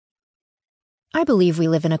I believe we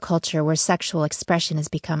live in a culture where sexual expression has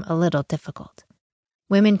become a little difficult.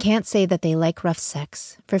 Women can't say that they like rough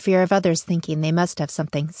sex for fear of others thinking they must have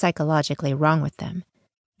something psychologically wrong with them.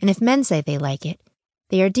 And if men say they like it,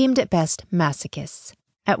 they are deemed at best masochists,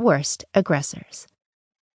 at worst aggressors.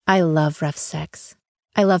 I love rough sex.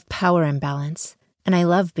 I love power imbalance, and I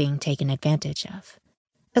love being taken advantage of.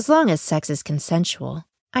 As long as sex is consensual,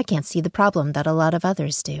 I can't see the problem that a lot of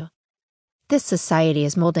others do. This society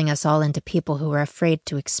is molding us all into people who are afraid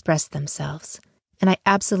to express themselves, and I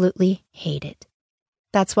absolutely hate it.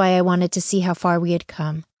 That's why I wanted to see how far we had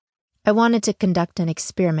come. I wanted to conduct an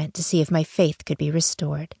experiment to see if my faith could be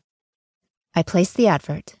restored. I placed the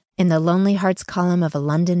advert in the Lonely Hearts column of a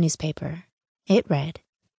London newspaper. It read,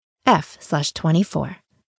 F/24.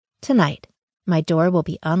 Tonight, my door will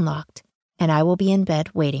be unlocked, and I will be in bed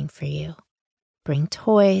waiting for you. Bring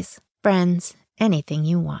toys, friends, anything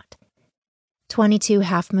you want. 22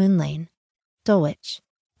 Half Moon Lane, Dulwich,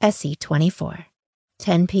 SE24,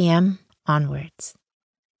 10 p.m. onwards.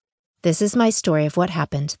 This is my story of what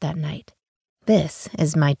happened that night. This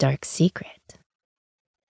is my dark secret.